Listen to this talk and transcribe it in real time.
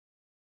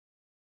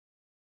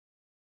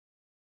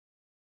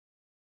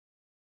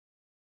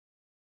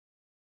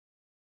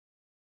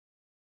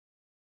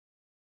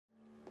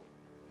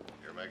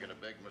making a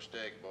big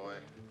mistake, boy.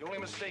 The only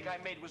mistake I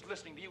made was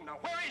listening to you. Now,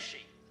 where is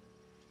she?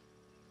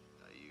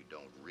 Now, you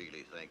don't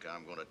really think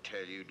I'm going to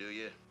tell you, do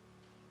you?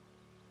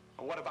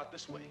 Well, what about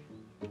this way?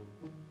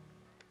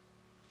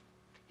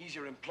 He's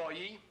your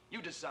employee.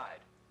 You decide.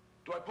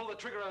 Do I pull the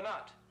trigger or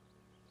not?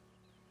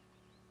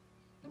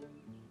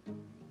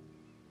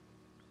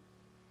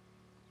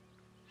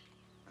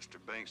 Mr.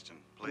 Bankston,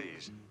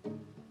 please.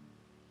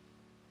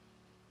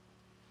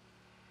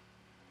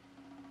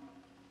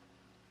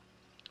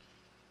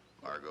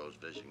 Margot's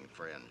visiting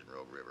friends in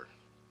Rogue River.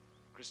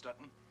 Chris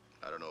Dutton?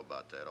 I don't know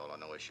about that. All I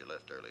know is she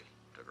left early.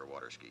 Took her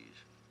water skis.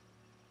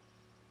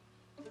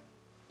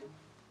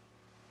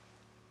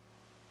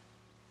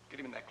 Get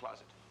him in that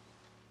closet.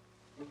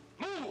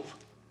 Move!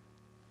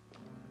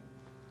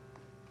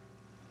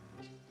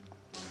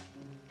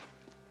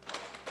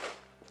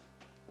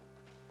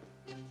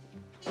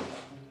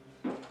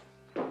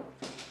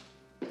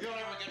 You'll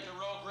never get to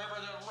Rogue River.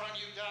 They'll run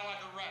you down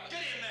like a rabbit. Get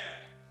in there!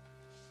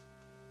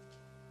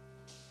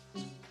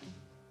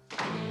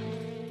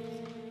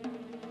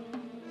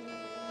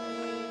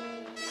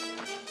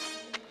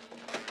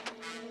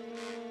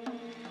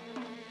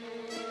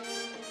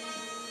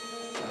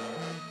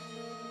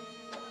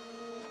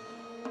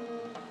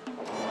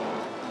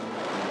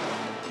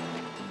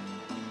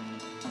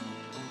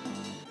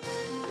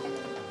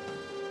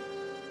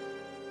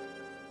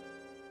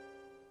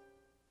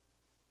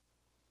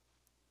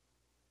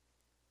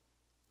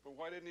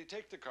 Why didn't he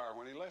take the car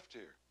when he left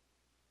here?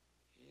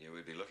 He knew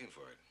we'd be looking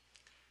for it.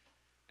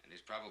 And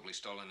he's probably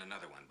stolen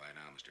another one by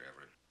now, Mr.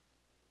 Everett.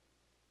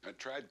 I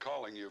tried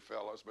calling you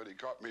fellas, but he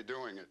caught me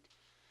doing it.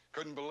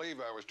 Couldn't believe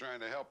I was trying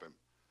to help him.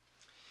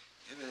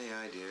 You have any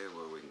idea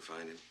where we can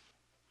find him?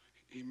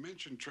 He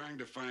mentioned trying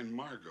to find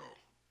Margot.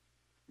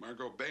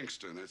 Margot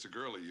Bankston, that's a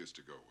girl he used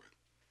to go with.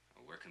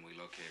 Well, where can we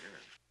locate her?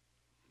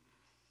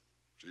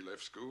 She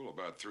left school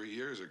about 3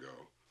 years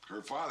ago.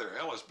 Her father,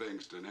 Ellis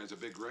Bankston, has a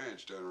big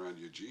ranch down around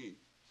Eugene.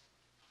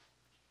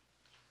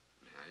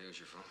 May I use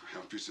your phone?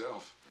 Help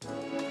yourself.